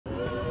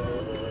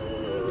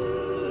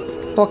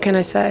What can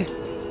I say?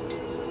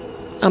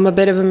 I'm a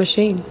bit of a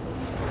machine.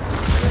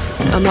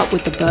 I'm up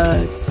with the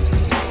birds.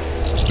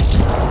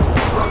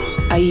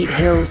 I eat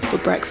hills for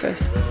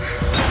breakfast.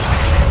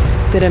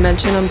 Did I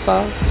mention I'm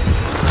fast?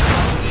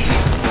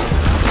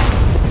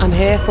 I'm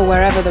here for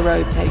wherever the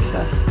road takes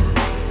us.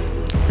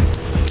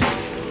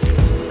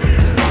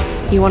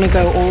 You want to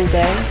go all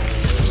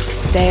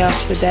day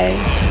after day,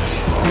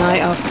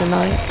 night after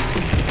night?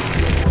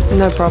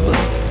 No problem.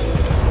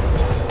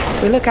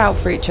 We look out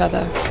for each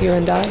other, you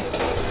and I.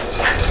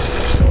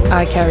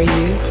 I carry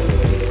you,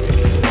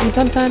 and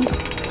sometimes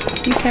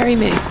you carry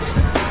me.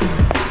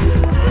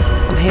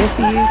 I'm here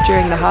for you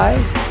during the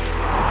highs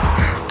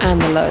and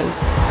the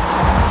lows.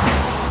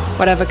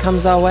 Whatever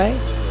comes our way,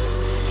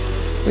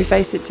 we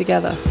face it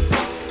together.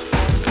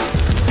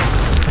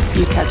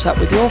 You catch up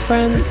with your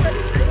friends,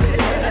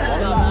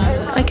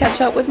 I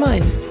catch up with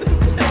mine.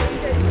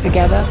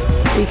 Together,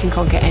 we can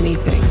conquer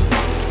anything.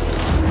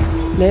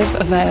 Liv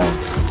Avail,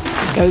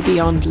 go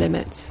beyond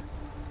limits.